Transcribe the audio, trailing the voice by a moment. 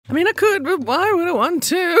I mean, I could, but why would I want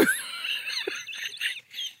to?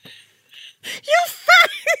 Your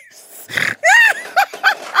face!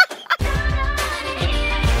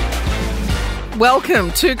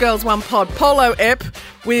 Welcome to Girls One Pod, Polo Ep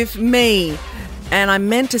with me. And I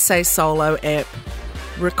meant to say solo ep,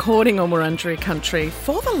 recording on Wurundjeri country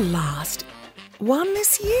for the last one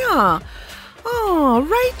this year. Oh,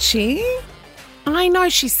 Rachie. I know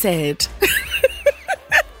she said.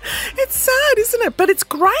 It's sad, isn't it? But it's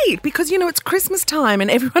great because, you know, it's Christmas time and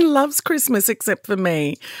everyone loves Christmas except for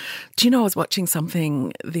me. Do you know, I was watching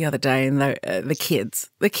something the other day and the kids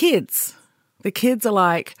are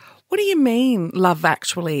like, what do you mean Love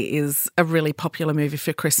Actually is a really popular movie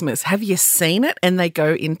for Christmas? Have you seen it? And they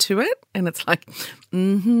go into it and it's like,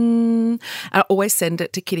 I always send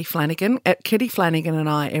it to Kitty Flanagan. Kitty Flanagan and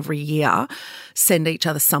I every year send each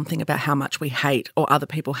other something about how much we hate or other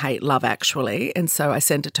people hate Love Actually. And so I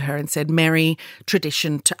sent it to her and said, merry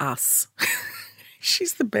tradition to us.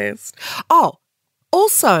 She's the best. Oh,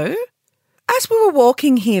 also, as we were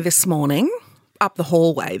walking here this morning, up the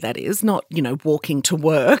hallway, that is, not, you know, walking to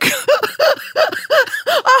work.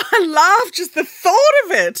 Oh, I laugh just the thought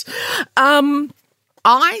of it.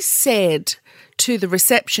 I said to the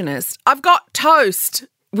receptionist, I've got toast,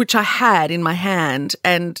 which I had in my hand,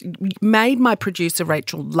 and made my producer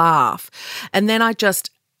Rachel laugh. And then I just,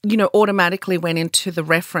 you know, automatically went into the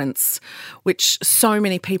reference, which so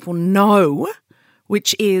many people know,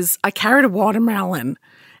 which is I carried a watermelon.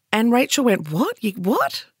 And Rachel went, what? You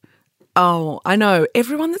what? Oh, I know.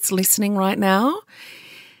 Everyone that's listening right now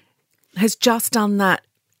has just done that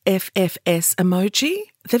FFS emoji.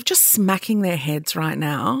 They're just smacking their heads right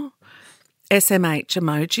now. SMH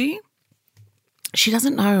emoji. She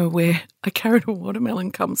doesn't know where I carried a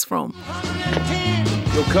watermelon comes from.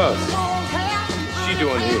 Yo, cuz, what's she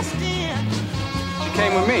doing here? She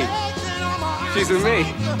came with me. She's with me.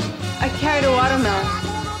 I carried a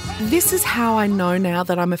watermelon. This is how I know now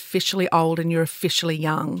that I'm officially old and you're officially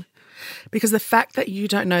young. Because the fact that you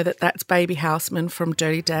don't know that that's Baby Houseman from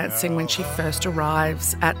Dirty Dancing when she first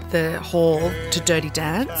arrives at the hall to Dirty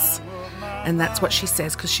Dance, and that's what she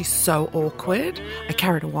says because she's so awkward. I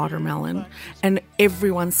carried a watermelon, and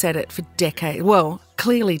everyone said it for decades. Well,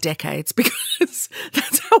 clearly decades, because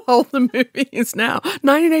that's how old the movie is now.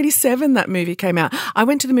 1987 that movie came out. I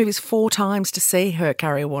went to the movies 4 times to see her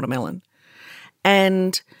carry a watermelon.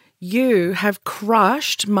 And you have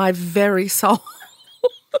crushed my very soul.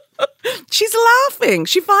 She's laughing.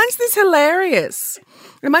 She finds this hilarious.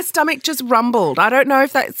 And my stomach just rumbled. I don't know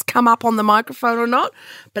if that's come up on the microphone or not,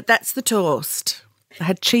 but that's the toast. I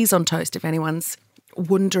had cheese on toast, if anyone's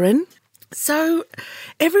wondering. So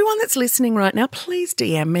everyone that's listening right now, please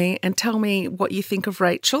DM me and tell me what you think of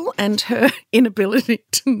Rachel and her inability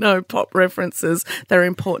to know pop references that are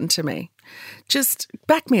important to me. Just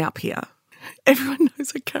back me up here. Everyone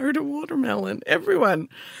knows I carried a watermelon. Everyone.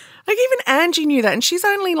 Like even Angie knew that, and she's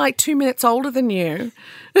only like 2 minutes older than you.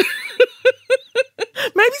 Maybe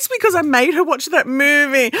it's because I made her watch that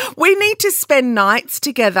movie. We need to spend nights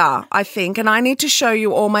together, I think, and I need to show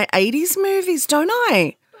you all my 80s movies, don't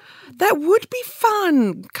I? That would be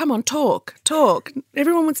fun. Come on, talk.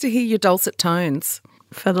 Everyone wants to hear your dulcet tones.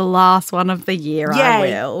 For the last one of the year, Yay. I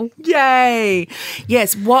will. Yay.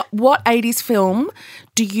 Yes, what 80s film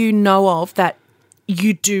do you know of that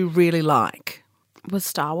you do really like? Was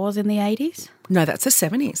Star Wars in the 80s? No, that's the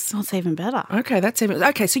 70s. Oh, it's even better.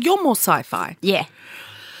 Okay, so you're more sci-fi. Yeah.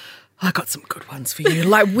 I got some good ones for you,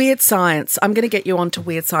 like Weird Science. I'm going to get you onto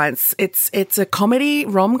Weird Science. It's a comedy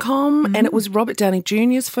rom-com, and it was Robert Downey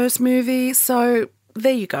Jr.'s first movie. So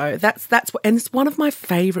there you go. That's what, and it's one of my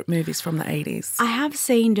favourite movies from the 80s. I have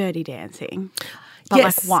seen Dirty Dancing, but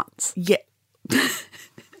Yes. like once. Yeah,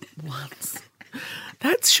 once.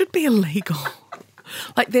 That should be illegal.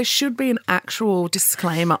 Like there should be an actual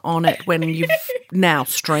disclaimer on it when you now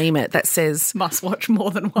stream it that says Must watch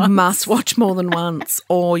more than once. must watch more than once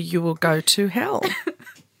or you will go to hell.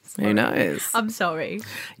 Who knows? I'm sorry.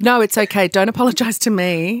 No, it's okay. Don't apologise to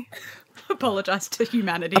me. Apologise to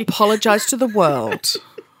humanity. Apologise to the world.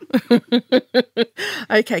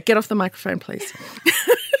 Okay, get off the microphone, please.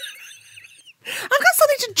 I've got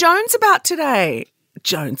something to Jones about today.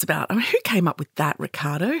 I mean, who came up with that,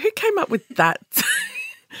 Ricardo? Who came up with that?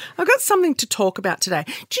 I've got something to talk about today.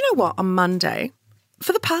 Do you know what? On Monday,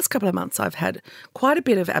 for the past couple of months, I've had quite a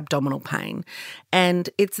bit of abdominal pain and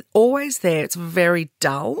it's always there. It's very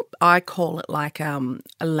dull. I call it like a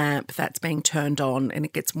lamp that's being turned on and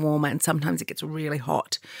it gets warmer and sometimes it gets really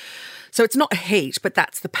hot. So it's not heat, but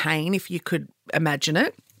that's the pain if you could imagine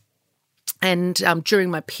it. And during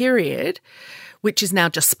my period, which is now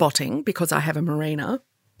just spotting because I have a marina,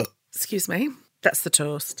 excuse me, That's the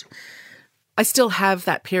toast. I still have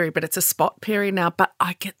that period, but it's a spot period now. But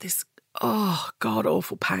I get this,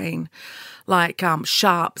 god-awful pain, like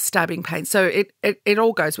sharp stabbing pain. So it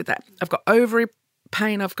all goes with that. I've got ovary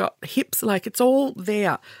pain. I've got hips. Like it's all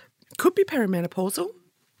there. Could be perimenopausal,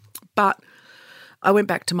 but I went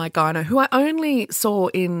back to my gyno, who I only saw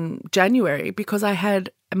in January because I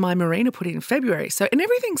had my Mirena put in February. So, and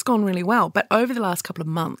everything's gone really well. But over the last couple of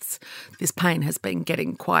months, this pain has been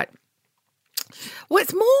getting quite, well,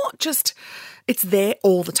 it's more just, it's there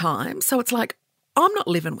all the time. So it's like, I'm not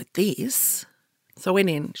living with this. So I went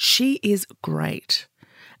in. She is great.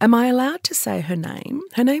 Am I allowed to say her name?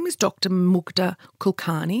 Her name is Dr. Mugdha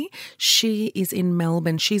Kulkarni. She is in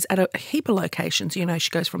Melbourne. She's at a heap of locations. You know, she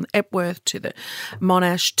goes from Epworth to the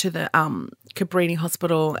Monash to the Cabrini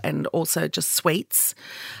Hospital and also just suites.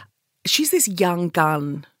 She's this young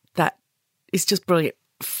gun that is just brilliant.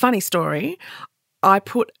 Funny story, I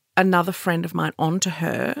put another friend of mine onto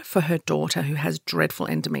her for her daughter who has dreadful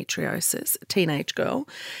endometriosis, a teenage girl.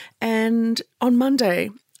 And on Monday,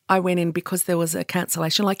 I went in because there was a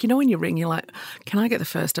cancellation. Like, you know, when you ring, you're like, can I get the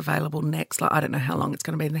first available next? Like, I don't know how long it's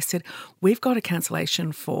going to be. And they said, we've got a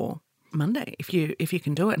cancellation for Monday if you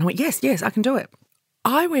can do it. And I went, yes, I can do it.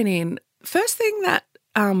 I went in. First thing that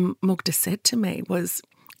Mugdha said to me was,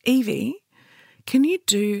 Evie, can you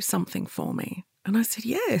do something for me? And I said,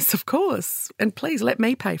 yes, of course. And please let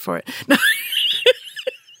me pay for it. No.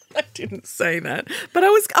 I didn't say that, but I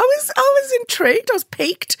was intrigued. I was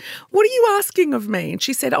piqued. What are you asking of me? And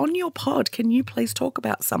she said, on your pod, can you please talk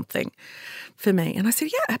about something for me? And I said,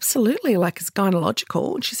 yeah, absolutely. Like, it's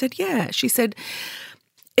gynecological. And she said, yeah. She said,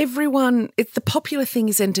 the popular thing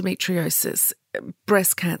is endometriosis,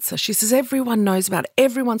 breast cancer. She says, everyone knows about it.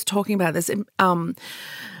 Everyone's talking about this.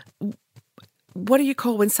 What do you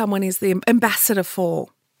call when someone is the ambassador for?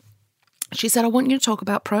 She said, I want you to talk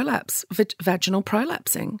about prolapse, vaginal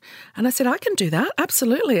prolapsing. And I said, I can do that.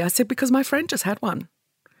 Absolutely. I said, because my friend just had one.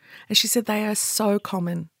 And she said, they are so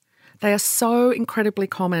common. They are so incredibly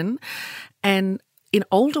common. And in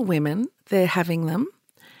older women, they're having them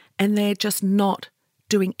and they're just not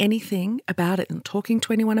doing anything about it, not talking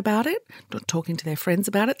to anyone about it, not talking to their friends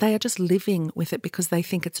about it. They are just living with it because they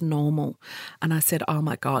think it's normal. And I said, oh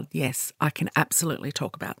my God, yes, I can absolutely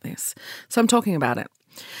talk about this. So I'm talking about it.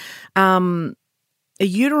 A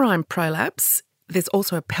uterine prolapse, there's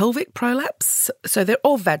also a pelvic prolapse. So they're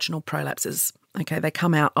all vaginal prolapses. Okay, they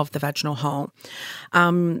come out of the vaginal hole.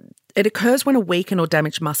 It occurs when a weakened or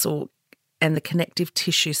damaged muscle and the connective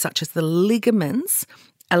tissue, such as the ligaments,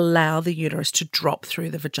 allow the uterus to drop through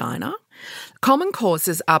the vagina. Common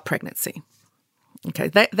causes are pregnancy. Okay,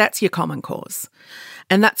 that's your common cause.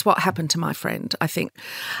 And that's what happened to my friend, I think.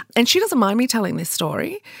 And she doesn't mind me telling this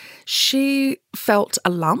story. She felt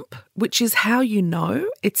a lump, which is how you know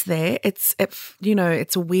it's there. It's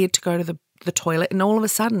weird to go to the toilet, and all of a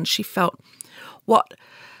sudden she felt what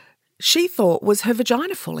she thought was her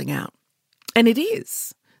vagina falling out. And it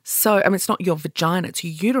is. So, I mean, it's not your vagina, it's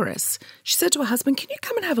your uterus. She said to her husband, can you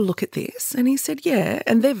come and have a look at this? And he said, yeah.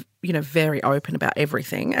 And they're, very open about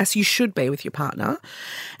everything, as you should be with your partner.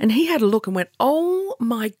 And he had a look and went, oh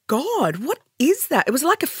my God, what is that? It was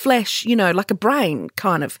like a flesh, like a brain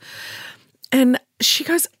kind of. And she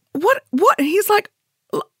goes, what? And he's like,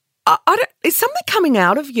 is something coming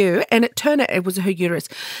out of you? And it turned out it was her uterus.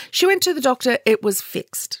 She went to the doctor, it was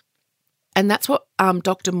fixed. And that's what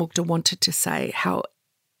Dr. Mugdha wanted to say, how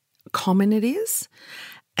common it is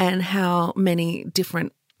and how many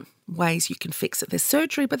different ways you can fix it. There's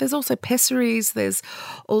surgery, but there's also pessaries. There's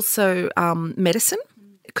also medicine,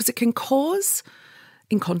 because it can cause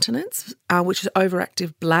incontinence, which is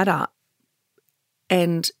overactive bladder,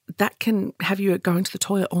 and that can have you going to the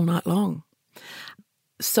toilet all night long.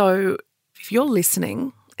 So if you're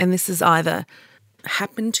listening and this has either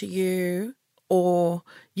happened to you or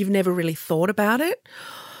you've never really thought about it,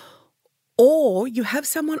 or you have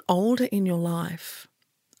someone older in your life.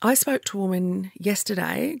 I spoke to a woman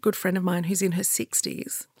yesterday, a good friend of mine who's in her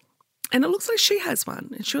 60s, and it looks like she has one.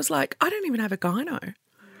 And she was like, I don't even have a gyno.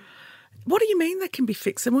 What do you mean they can be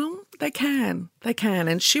fixed? And well, they can.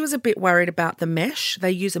 And she was a bit worried about the mesh. They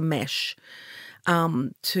use a mesh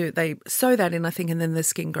they sew that in, I think, and then the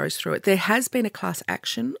skin goes through it. There has been a class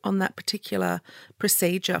action on that particular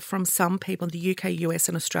procedure from some people in the UK, US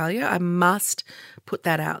and Australia. I must put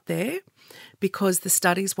that out there because the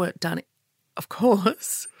studies weren't done, of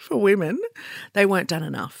course, for women. They weren't done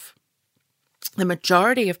enough. The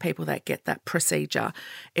majority of people that get that procedure,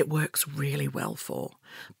 it works really well for,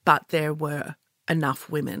 but there were enough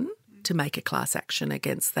women to make a class action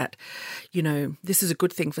against that. This is a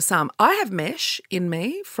good thing for some. I have mesh in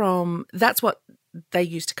me that's what they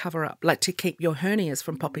use to cover up, like to keep your hernias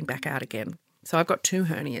from popping back out again. So I've got 2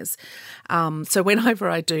 hernias. So whenever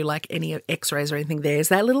I do like any x-rays or anything, there's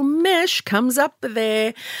that little mesh comes up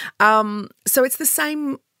there. So it's the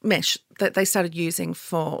same mesh that they started using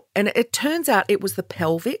for, and it turns out it was the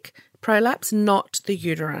pelvic prolapse, not the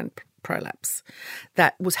uterine prolapse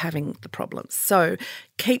that was having the problems. So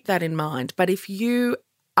keep that in mind. But if you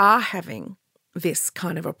are having this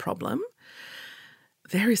kind of a problem,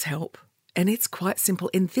 there is help. And it's quite simple.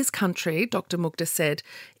 In this country, Dr. Mugdha said,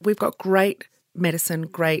 we've got great medicine,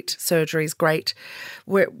 great surgeries,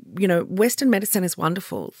 Western medicine is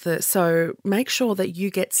wonderful. So make sure that you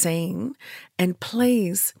get seen, and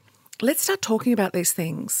please, let's start talking about these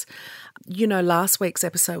things. Last week's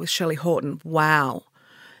episode with Shelley Horton, wow.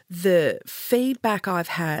 The feedback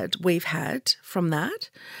we've had from that,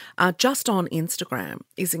 just on Instagram,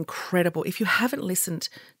 is incredible. If you haven't listened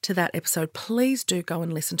to that episode, please do go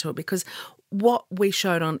and listen to it, because what we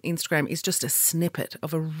showed on Instagram is just a snippet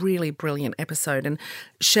of a really brilliant episode. And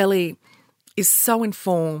Shelley is so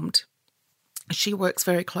informed. She works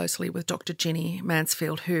very closely with Dr. Ginny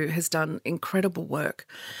Mansfield, who has done incredible work.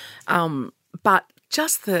 But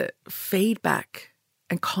just the feedback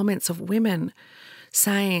and comments of women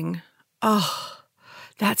saying, oh,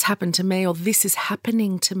 that's happened to me, or this is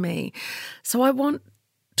happening to me. So I want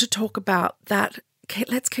to talk about that.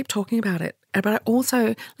 Let's keep talking about it. But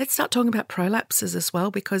also, let's start talking about prolapses as well,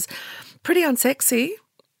 because pretty unsexy,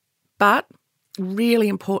 but really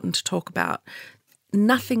important to talk about.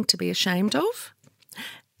 Nothing to be ashamed of,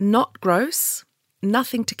 not gross,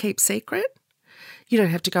 nothing to keep secret. You don't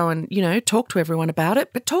have to go and, talk to everyone about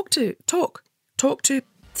it, but talk to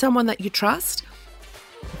someone that you trust.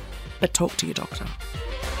 But talk to your doctor.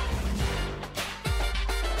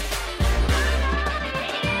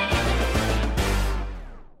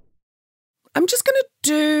 I'm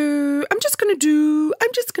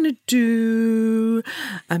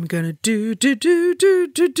gonna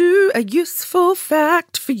do a useful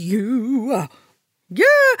fact for you. Yeah,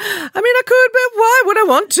 I could, but why would I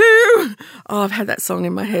want to? Oh, I've had that song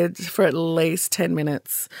in my head for at least 10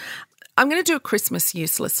 minutes. I'm going to do a Christmas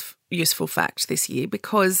useful fact this year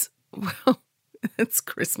because, well, it's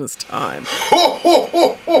Christmas time. Ho, ho,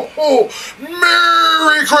 ho, ho, ho!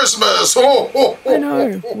 Merry Christmas! Ho, ho, ho, I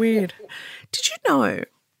know, weird. Did you know,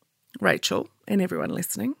 Rachel and everyone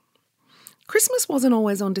listening, Christmas wasn't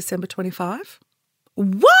always on December 25?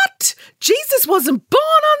 What? Jesus wasn't born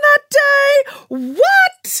on that day?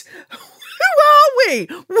 What? Who are we?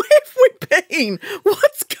 Where have we been?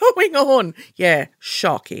 What's going on? Yeah,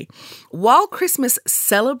 shocky. While Christmas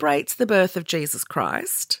celebrates the birth of Jesus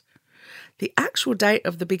Christ, the actual date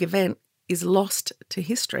of the big event is lost to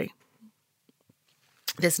history.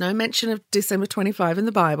 There's no mention of December 25 in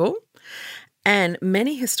the Bible, and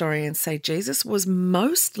many historians say Jesus was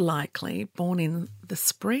most likely born in the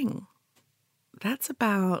spring. That's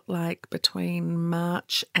about like between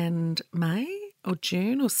March and May or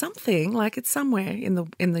June or something, like it's somewhere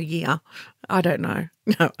in the year. I don't know.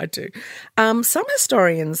 No, I do. Some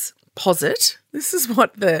historians posit, this is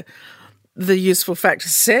what the useful fact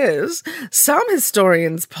says, some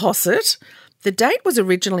historians posit the date was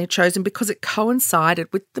originally chosen because it coincided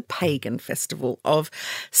with the pagan festival of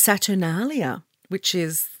Saturnalia, which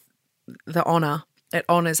is the honour. It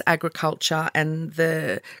honours agriculture and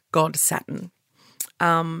the god Saturn.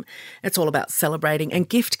 It's all about celebrating and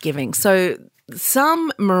gift giving. So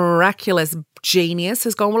some miraculous genius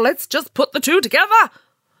has gone, well, let's just put the two together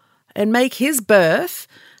and make his birth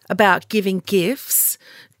about giving gifts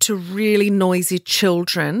to really noisy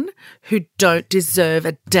children who don't deserve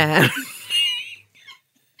a damn.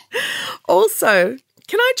 Also,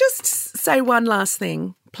 can I just say one last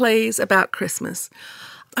thing, please, about Christmas?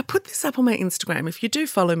 I put this up on my Instagram. If you do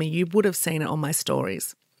follow me, you would have seen it on my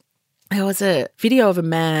stories. There was a video of a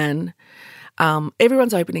man.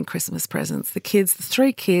 Everyone's opening Christmas presents. The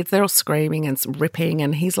 3 kids, they're all screaming and ripping.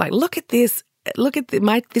 And he's like, look at this.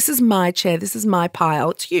 This is my chair. This is my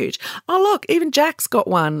pile. It's huge. Oh, look, even Jack's got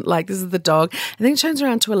one. Like, this is the dog. And then he turns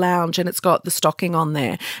around to a lounge and it's got the stocking on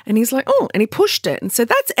there. And he's like, oh, and he pushed it and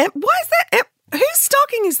said, why is that? Whose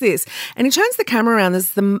stocking is this? And he turns the camera around.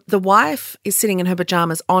 There's the wife is sitting in her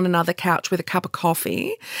pajamas on another couch with a cup of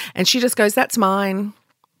coffee. And she just goes, that's mine.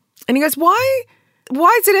 And he goes, why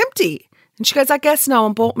is it empty? And she goes, I guess no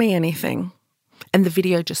one bought me anything. And the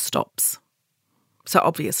video just stops. So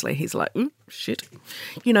obviously he's like, ooh, shit.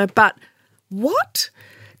 But what?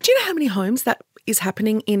 Do you know how many homes that is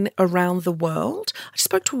happening in around the world? I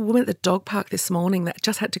spoke to a woman at the dog park this morning that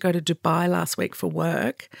just had to go to Dubai last week for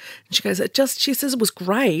work. And she goes, she says it was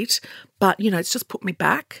great, but, it's just put me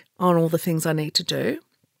back on all the things I need to do.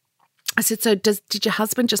 I said, so did your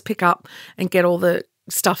husband just pick up and get all the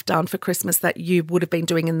stuff done for Christmas that you would have been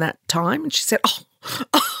doing in that time? And she said, oh,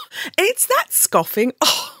 it's that scoffing.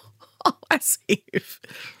 Oh, as if.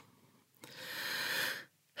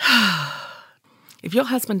 If your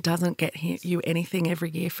husband doesn't get you anything every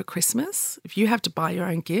year for Christmas, if you have to buy your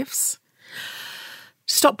own gifts,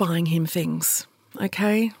 stop buying him things,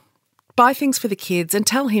 okay? Buy things for the kids and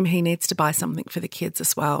tell him he needs to buy something for the kids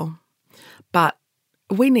as well. But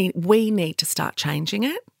we need to start changing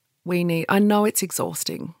it. I know it's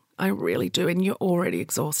exhausting. I really do. And you're already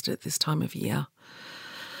exhausted at this time of year.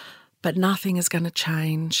 But nothing is going to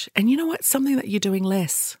change. And you know what? Something that you're doing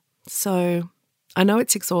less. So I know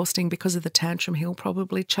it's exhausting because of the tantrum he'll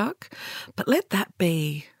probably chuck, but let that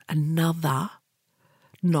be another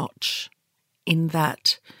notch in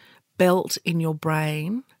that belt in your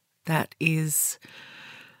brain that is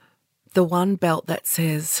the one belt that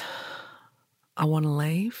says, I want to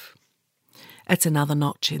leave. It's another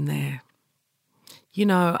notch in there. You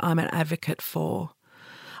know, I'm an advocate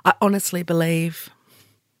I honestly believe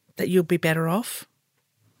that you'll be better off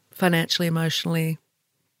financially, emotionally,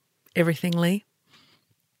 everythingly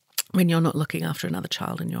when you're not looking after another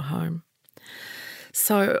child in your home.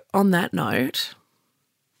 So on that note,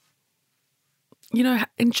 you know,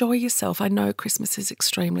 enjoy yourself. I know Christmas is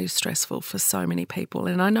extremely stressful for so many people,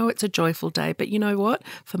 and I know it's a joyful day, but you know what?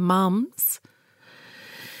 For mums,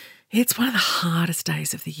 it's one of the hardest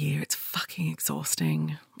days of the year. It's fucking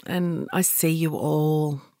exhausting. And I see you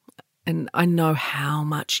all, and I know how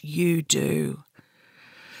much you do.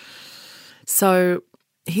 So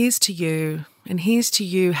here's to you, and here's to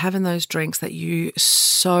you having those drinks that you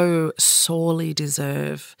so sorely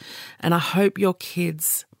deserve. And I hope your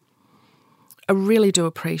kids I really do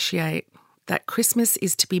appreciate that Christmas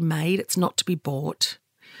is to be made. It's not to be bought.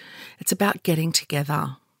 It's about getting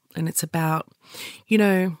together, and it's about, you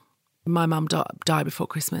know, my mum died before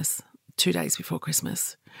Christmas, 2 days before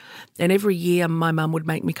Christmas. And every year my mum would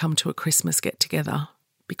make me come to a Christmas get-together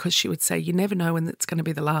because she would say, you never know when it's going to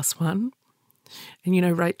be the last one. And, you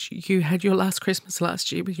know, Rach, you had your last Christmas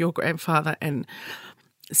last year with your grandfather, and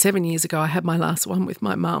 7 years ago I had my last one with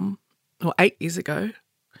my mum, or 8 years ago.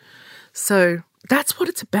 So that's what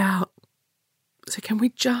it's about. So can we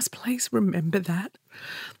just please remember that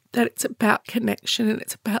it's about connection, and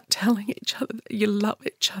it's about telling each other that you love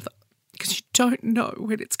each other, because you don't know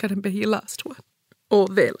when it's going to be your last one or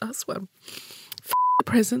their last one. The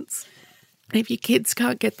presents. And if your kids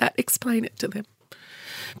can't get that, explain it to them,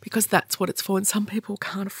 because that's what it's for, and some people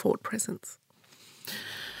can't afford presents.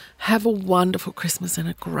 Have a wonderful Christmas and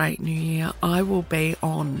a great New Year. I will be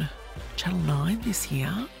on Channel 9 this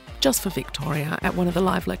year, just for Victoria, at one of the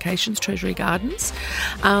live locations, Treasury Gardens.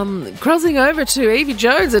 Crossing over to Evie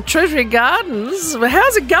Jones at Treasury Gardens.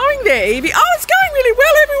 How's it going there, Evie? Oh, it's going really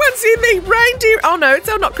well. Everyone's in their reindeer. Oh, no, it's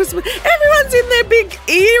not Christmas. Everyone's in their big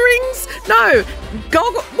earrings. No,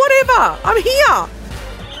 goggle, whatever. I'm here.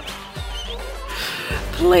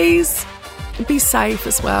 Please be safe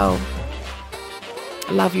as well.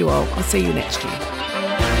 I love you all. I'll see you next year.